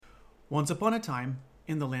Once upon a time,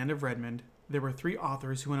 in the land of Redmond, there were 3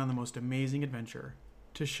 authors who went on the most amazing adventure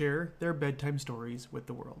to share their bedtime stories with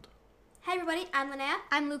the world. Hi everybody, I'm Linnea.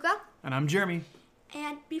 I'm Luca. And I'm Jeremy.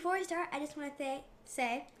 And before we start, I just want to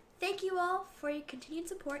say thank you all for your continued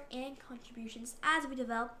support and contributions as we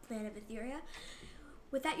develop Land of Etheria.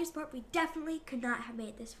 Without your support, we definitely could not have made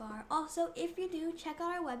it this far. Also, if you're new, check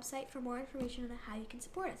out our website for more information on how you can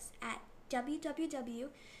support us at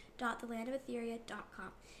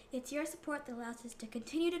www.thelandofeltheria.com. It's your support that allows us to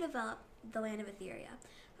continue to develop the Land of Etheria.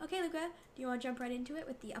 Okay, Luca, do you want to jump right into it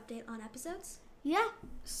with the update on episodes? Yeah.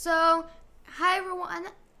 So, hi everyone.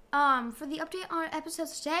 For the update on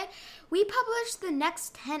episodes today, we published the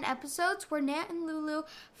next 10 episodes where Nat and Lulu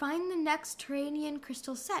find the next Tornadian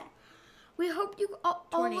crystal set. We hope you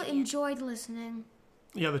all enjoyed listening.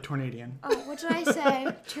 Yeah, the Tornadian. Oh, what did I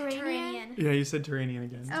say? Tornadian? Yeah, you said Tornadian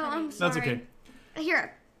again. Oh, I'm sorry. That's okay.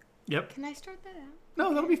 Here. Yep. Can I start that out?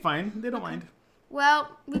 No, that'll be fine. They don't mind.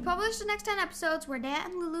 Well, we published the next 10 episodes where Nat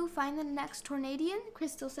and Lulu find the next Tornadian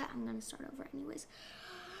crystal set. I'm going to start over anyways.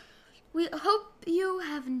 We hope you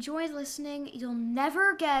have enjoyed listening. You'll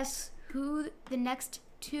never guess who the next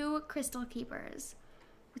 2 crystal keepers.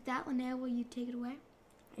 With that, Linnea, will you take it away?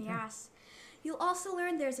 Yes. You'll also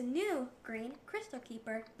learn there's a new green crystal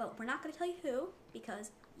keeper, but we're not going to tell you who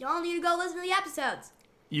because y'all need to go listen to the episodes.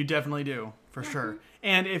 You definitely do, for sure.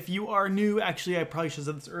 And if you are new, actually, I probably should have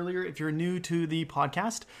said this earlier. If you're new to the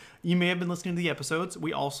podcast, you may have been listening to the episodes.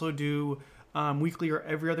 We also do weekly or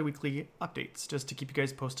every other weekly updates just to keep you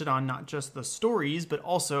guys posted on not just the stories, but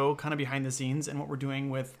also kind of behind the scenes and what we're doing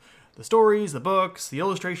with the stories, the books, the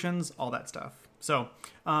illustrations, all that stuff. So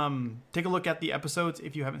take a look at the episodes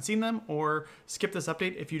if you haven't seen them, or skip this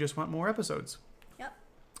update if you just want more episodes. Yep.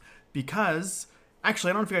 Because, actually,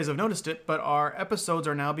 I don't know if you guys have noticed it, but our episodes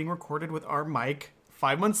are now being recorded with our mic.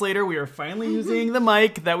 5 months later, we are finally using the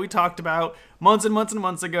mic that we talked about months and months and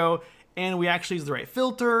months ago, and we actually use the right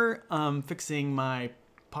filter, fixing my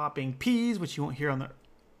popping peas, which you won't hear on the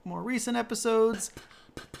more recent episodes.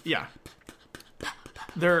 Yeah.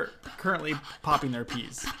 They're currently popping their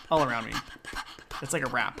peas all around me. It's like a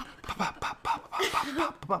rap. Pop, pop, pop, pop, pop, pop,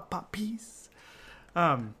 pop, pop, pop, peas.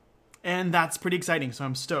 And that's pretty exciting, so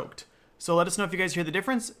I'm stoked. So let us know if you guys hear the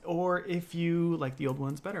difference or if you like the old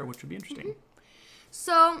ones better, which would be interesting. Mm-hmm.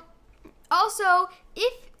 So, also,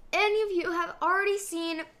 if any of you have already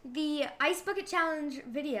seen the Ice Bucket Challenge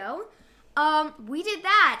video, we did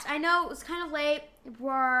that. I know it was kind of late.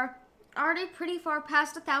 We're already pretty far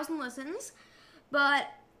past 1,000 listens, but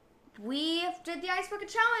we did the Ice Bucket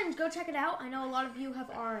Challenge. Go check it out. I know a lot of you have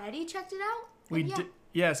already checked it out.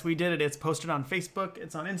 Yes, we did it. It's posted on Facebook.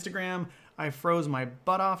 It's on Instagram. I froze my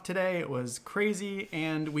butt off today. It was crazy.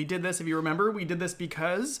 And we did this, if you remember, we did this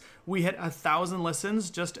because we hit 1,000 listens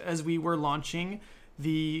just as we were launching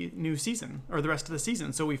the new season, or the rest of the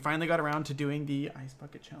season. So we finally got around to doing the Ice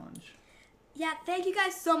Bucket Challenge. Yeah, thank you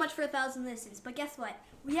guys so much for 1,000 listens. But guess what?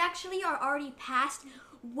 We actually are already past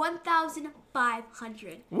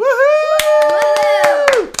 1,500. Woohoo!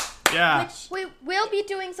 Yeah. We'll be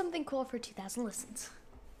doing something cool for 2,000 listens.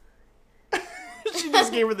 She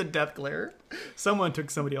just gave her the death glare. Someone took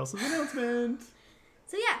somebody else's announcement.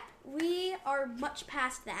 So yeah, we are much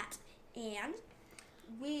past that. And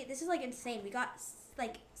this is like insane. We got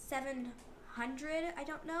like 700, I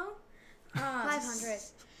don't know. 500.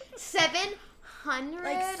 700?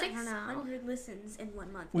 Like I don't know. 600 listens in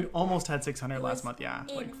 1 month. We almost had 600 last month, yeah.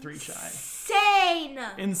 Like 3 shy.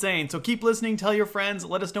 Insane! So keep listening, tell your friends,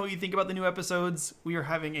 let us know what you think about the new episodes. We are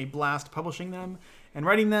having a blast publishing them and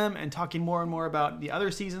writing them and talking more and more about the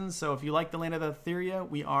other seasons. So if you like the Land of Etheria,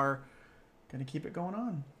 we are going to keep it going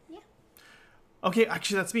on. Yeah. Okay,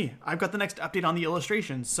 actually that's me. I've got the next update on the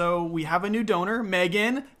illustrations. So we have a new donor,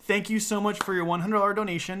 Megan. Thank you so much for your $100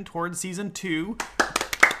 donation towards season 2.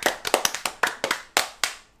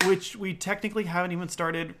 Which we technically haven't even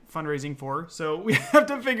started fundraising for. So we have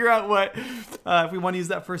to figure out what, if we want to use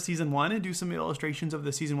that for season 1 and do some illustrations of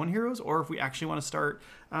the season 1 heroes, or if we actually want to start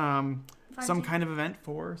some kind of event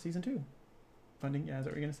for season 2. Funding, yeah, is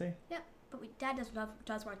that what you're going to say? Yeah, but Dad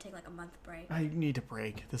does want to take like a month break. I need a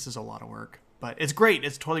break. This is a lot of work. But it's great.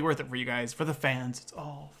 It's totally worth it for you guys. For the fans. It's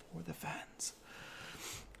all for the fans.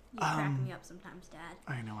 You crack me up sometimes, Dad.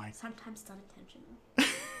 I know. Sometimes it's unintentional.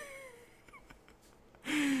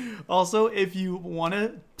 Also, if you want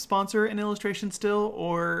to sponsor an illustration still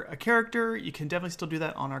or a character, you can definitely still do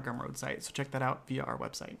that on our Gumroad site. So check that out via our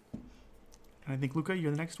website. And I think, Luca, you're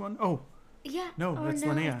the next one. Oh. Yeah. No, that's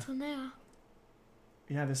Linnea. It's Linnea.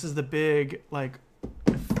 Yeah, this is the big, hero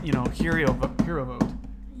vote.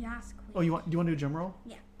 Yes, queen. Oh, do you want to do a drum roll?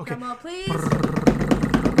 Yeah. Okay. Drum roll, please.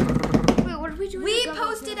 Wait, what are we doing? We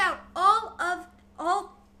posted out all of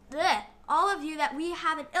you that we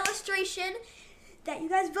have an illustration that you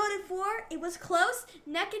guys voted for. It was close,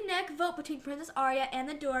 neck and neck vote between Princess Arya and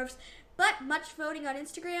the dwarves, but much voting on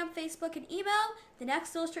Instagram, Facebook, and email. The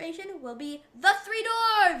next illustration will be the 3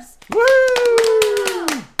 dwarves.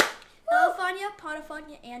 Woo! Elefania,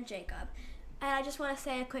 Potiphania, and Jacob. And I just want to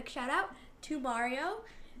say a quick shout out to Mario.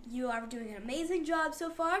 You are doing an amazing job so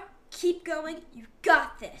far. Keep going. You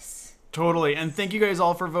got this. Totally. And thank you guys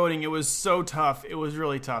all for voting. It was so tough. It was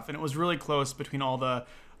really tough. And it was really close between all the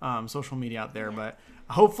social media out there. Yeah. But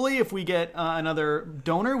hopefully if we get another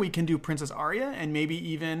donor, we can do Princess Arya and maybe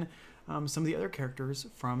even some of the other characters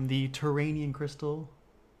from the Tornadian Crystal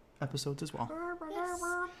episodes as well. Yes.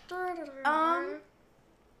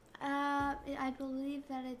 I believe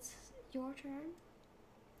that it's your turn.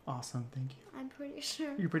 Awesome. Thank you. I'm pretty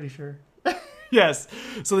sure. You're pretty sure? Yes.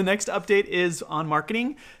 So the next update is on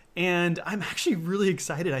marketing. And I'm actually really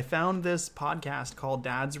excited. I found this podcast called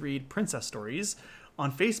Dads Read Princess Stories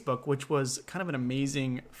on Facebook, which was kind of an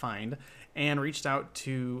amazing find, and reached out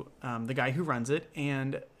to the guy who runs it.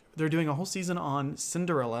 And they're doing a whole season on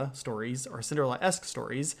Cinderella stories, or Cinderella-esque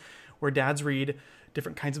stories, where dads read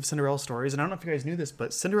different kinds of Cinderella stories. And I don't know if you guys knew this,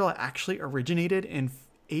 but Cinderella actually originated in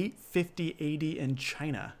 850 AD in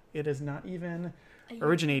China. It is not even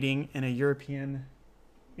originating in a European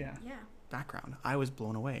background. I was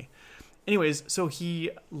blown away. Anyways, so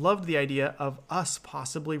he loved the idea of us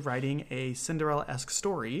possibly writing a Cinderella-esque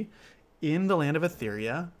story in the land of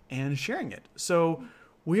Etheria and sharing it. So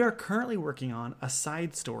we are currently working on a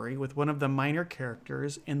side story with one of the minor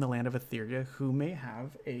characters in the land of Etheria who may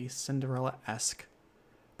have a Cinderella-esque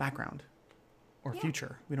background or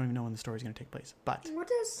future. We don't even know when the story is going to take place. But what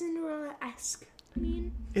does Cinderella-esque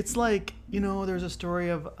mean? It's like, there's a story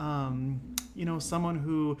of, someone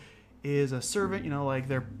who is a servant, like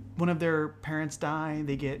one of their parents die,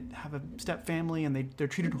 they have a step family and they're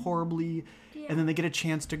treated horribly, and then they get a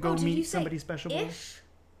chance to go meet somebody special. Ish?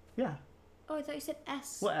 Yeah. Oh, I thought you said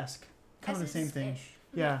S. Well, esque. Kind of the same thing. Ish.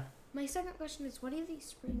 Yeah. My second question is, what do these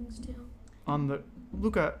springs do? On the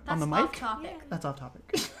Luca, on the mic? That's off topic. Yeah. That's off topic.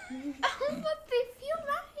 But they feel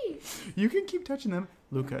nice. You can keep touching them.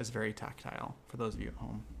 Luca is very tactile, for those of you at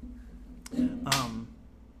home.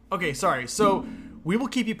 Okay, sorry. So we will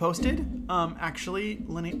keep you posted. Actually,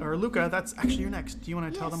 Lenny or Luca, that's actually your next. Do you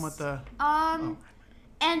want to tell them what the?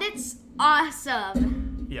 And it's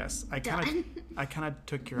awesome. Yes, I kind of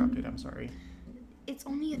took your update. I'm sorry. It's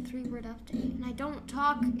only a 3-word update, and I don't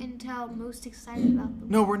talk until I'm most excited about them.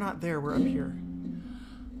 No, we're not there. We're up here.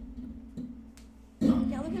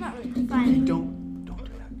 Yeah, look at that really Fine. Hey, don't do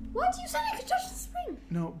that. What? You said I could touch the spring.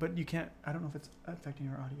 No, but you can't. I don't know if it's affecting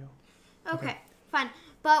our audio. Okay, fine.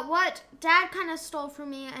 But what Dad kind of stole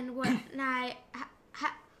from me, and what I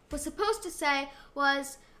was supposed to say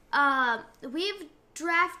was, we've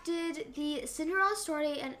drafted the Cinderella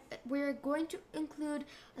story, and we're going to include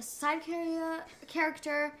a side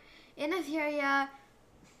character in Etheria.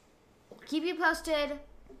 Keep you posted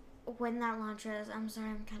when that launches. I'm sorry,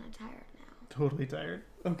 I'm kind of tired now. Totally tired.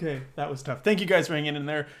 Okay, that was tough. Thank you guys for hanging in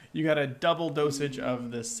there. You got a double dosage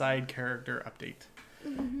of the side character update.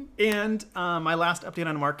 Mm-hmm. And my last update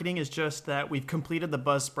on marketing is just that we've completed the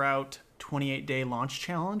Buzzsprout 28-day launch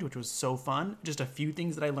challenge, which was so fun. Just a few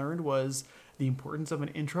things that I learned was the importance of an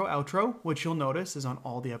intro outro, which you'll notice is on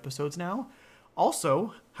all the episodes now.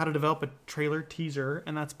 Also, how to develop a trailer teaser,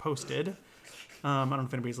 and that's posted. I don't know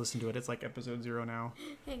if anybody's listened to it. It's like episode 0 now.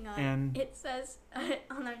 Hang on. And it says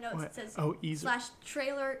on their notes. What? It says Easer.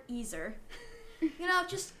 /trailer easer.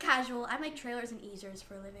 Just casual. I make trailers and easers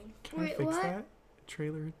for a living. Can I Wait, fix what? that?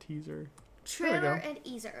 Trailer teaser. Trailer and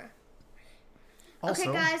Easer. Also,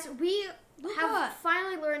 Okay, guys, we Look have what?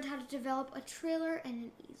 finally learned how to develop a trailer and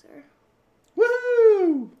an Easer.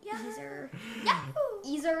 woo! Yeah. Easer. Yahoo!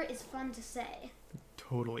 Easer is fun to say.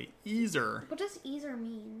 Totally. Easer. What does Easer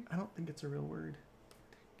mean? I don't think it's a real word.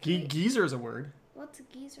 Geezer is a word. What's a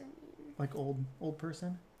geezer mean? Like old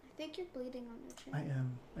person. I think you're bleeding on your chin.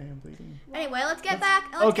 I am bleeding. Anyway, let's get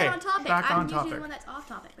back. Let's okay, get on topic. back I'm on usually topic. the one that's off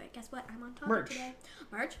topic, but guess what? I'm on topic Merch. today.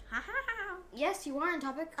 Merch. Ha ha ha. Yes, you are on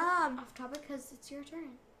topic. Off topic because it's your turn.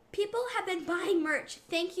 People have been buying merch.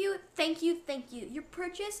 Thank you, thank you, thank you. Your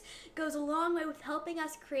purchase goes a long way with helping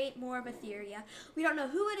us create more of Etheria. We don't know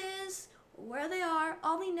who it is, where they are.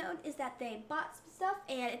 All we know is that they bought some stuff,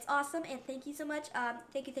 and it's awesome. And thank you so much.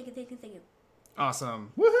 Thank you, thank you, thank you, thank you.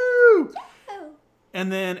 Awesome. Woohoo! Oh. And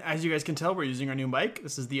then, as you guys can tell, we're using our new mic.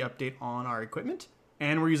 This is the update on our equipment.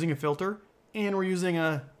 And we're using a filter. And we're using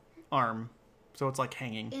a arm. So it's like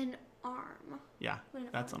hanging. An arm. Yeah,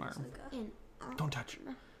 that's an arm. An arm. Don't touch.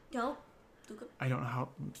 Don't Luca. I don't know how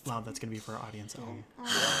loud that's going to be for our audience at home.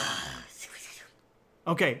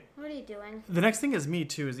 Okay, What are you doing? the next thing is me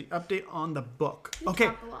too, is the update on the book. You Okay,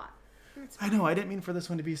 talk a lot. That's I know, I didn't mean for this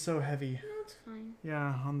one to be so heavy. No, it's fine.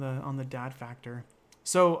 Yeah, on the dad factor.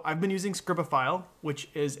 So I've been using Scribophile, which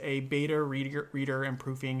is a beta reader and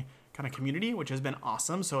proofing kind of community, which has been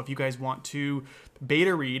awesome. So if you guys want to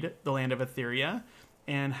beta read The Land of Etheria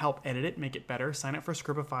and help edit it, make it better, sign up for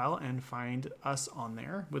Scribophile and find us on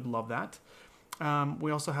there. Would love that. We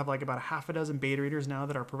also have like about a half a dozen beta readers now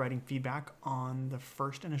that are providing feedback on the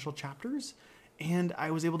first initial chapters. And I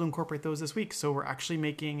was able to incorporate those this week. So we're actually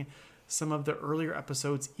making some of the earlier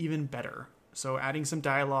episodes even better. So adding some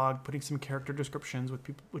dialogue, putting some character descriptions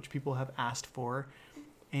which people have asked for,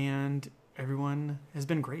 and everyone has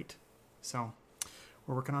been great. So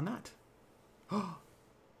we're working on that. What?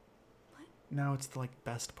 Now it's the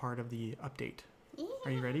best part of the update.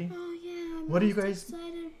 Are you ready? Oh yeah. I'm What are you most guys-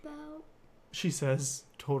 excited about? She says,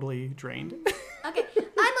 totally drained. Okay,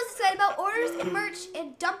 I'm most excited about orders and merch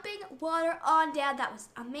and dumping water on Dad. That was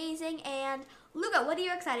amazing. And Luca, what are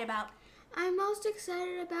you excited about? I'm most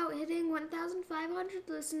excited about hitting 1,500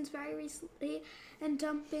 listens very recently and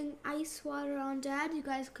dumping ice water on Dad. You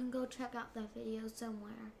guys can go check out that video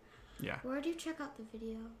somewhere. Yeah. Where do you check out the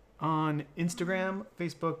video? On Instagram,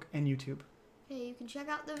 Facebook, and YouTube. Okay, you can check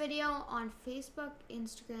out the video on Facebook,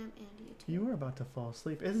 Instagram, and YouTube. You were about to fall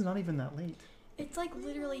asleep. It is not even that late. It's like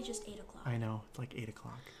literally just 8 o'clock. I know. It's like 8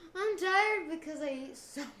 o'clock. I'm tired because I ate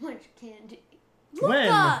so much candy.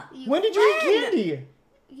 Luca! When did you eat candy?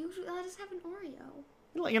 Usually, I just have an Oreo.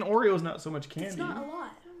 Like an Oreo is not so much candy. It's not a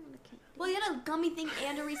lot. I don't want a candy. Well, you had a gummy thing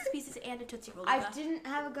and a Reese's Pieces and a Tootsie Roll. I Luca. didn't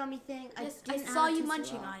have a gummy thing. I I saw you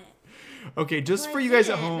munching on it. Okay, just Well, for I you guys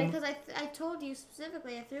at didn't, home. Because I told you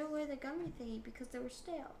specifically, I threw away the gummy thingy because they were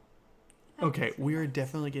stale. Okay, we are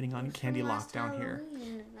definitely getting on candy Last lockdown here.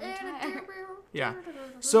 Halloween. I'm tired. Yeah.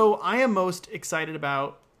 So I am most excited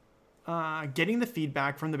about getting the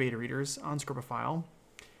feedback from the beta readers on Scribophile,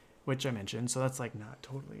 which I mentioned. So that's not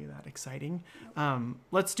totally that exciting.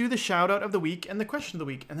 Let's do the shout out of the week and the question of the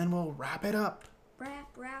week, and then we'll wrap it up. Rap.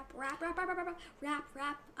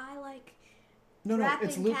 I like. No, Rapping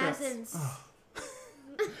it's Luca. cousins.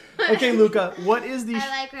 Okay, Luca, what is the... I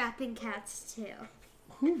like rapping cats too.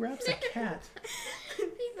 Who raps a cat?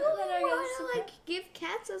 People You that are want to give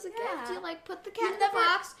cats as a Yeah. gift? You put the You cat in the never-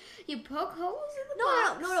 box. You poke holes in the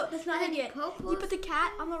box. No, that's not and it. then you poke You holes. put the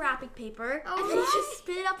cat on the wrapping paper, Oh, and then you really? just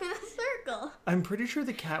spin it up in a circle. I'm pretty sure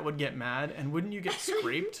the cat would get mad, and wouldn't you get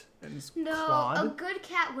scraped and No, clawed? a good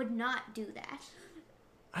cat would not do that.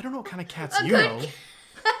 I don't know what kind of cats A you good know.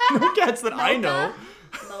 No cats that I know.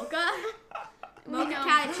 Mocha? Mocha No.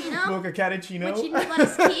 cappuccino? Mocha Catachino. Which you let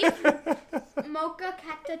us keep. Mocha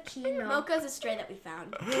cappuccino. Mocha's a stray that we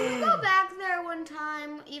found. We go back there one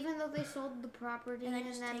time, even though they sold the property, And and,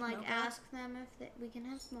 then just then take like Mocha? ask them if we can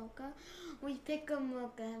have Mocha. We pick a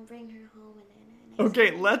Mocha and bring her home and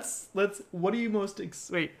Okay, let's. What are you most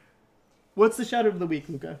wait? What's the shout out of the week,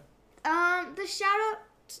 Luca? The shout out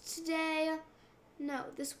today, no,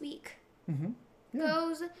 this week, Mm-hmm. Yeah.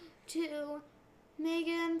 goes to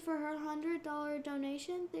Megan for her $100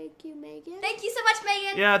 donation. Thank you, Megan. Thank you so much,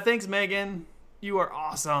 Megan. Yeah, thanks, Megan. You are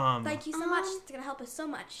awesome. Thank you so much. It's going to help us so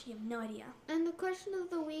much. You have no idea. And the question of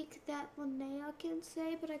the week that Linnea can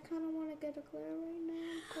say, but I kind of want to get a clear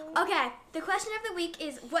right now. Okay, the question of the week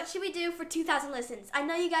is, what should we do for 2,000 listens? I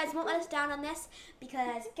know you guys won't let us down on this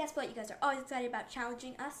because guess what? You guys are always excited about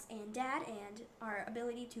challenging us and Dad and our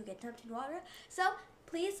ability to get dumped in water. So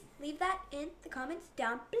please leave that in the comments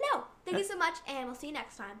down below. Thank you so much, and we'll see you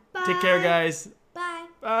next time. Bye. Take care, guys. Bye.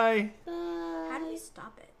 Bye. Bye. How do we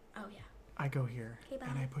stop it? Oh, yeah. I go here Okay, bye.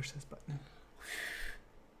 and I push this button.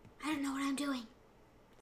 I don't know what I'm doing.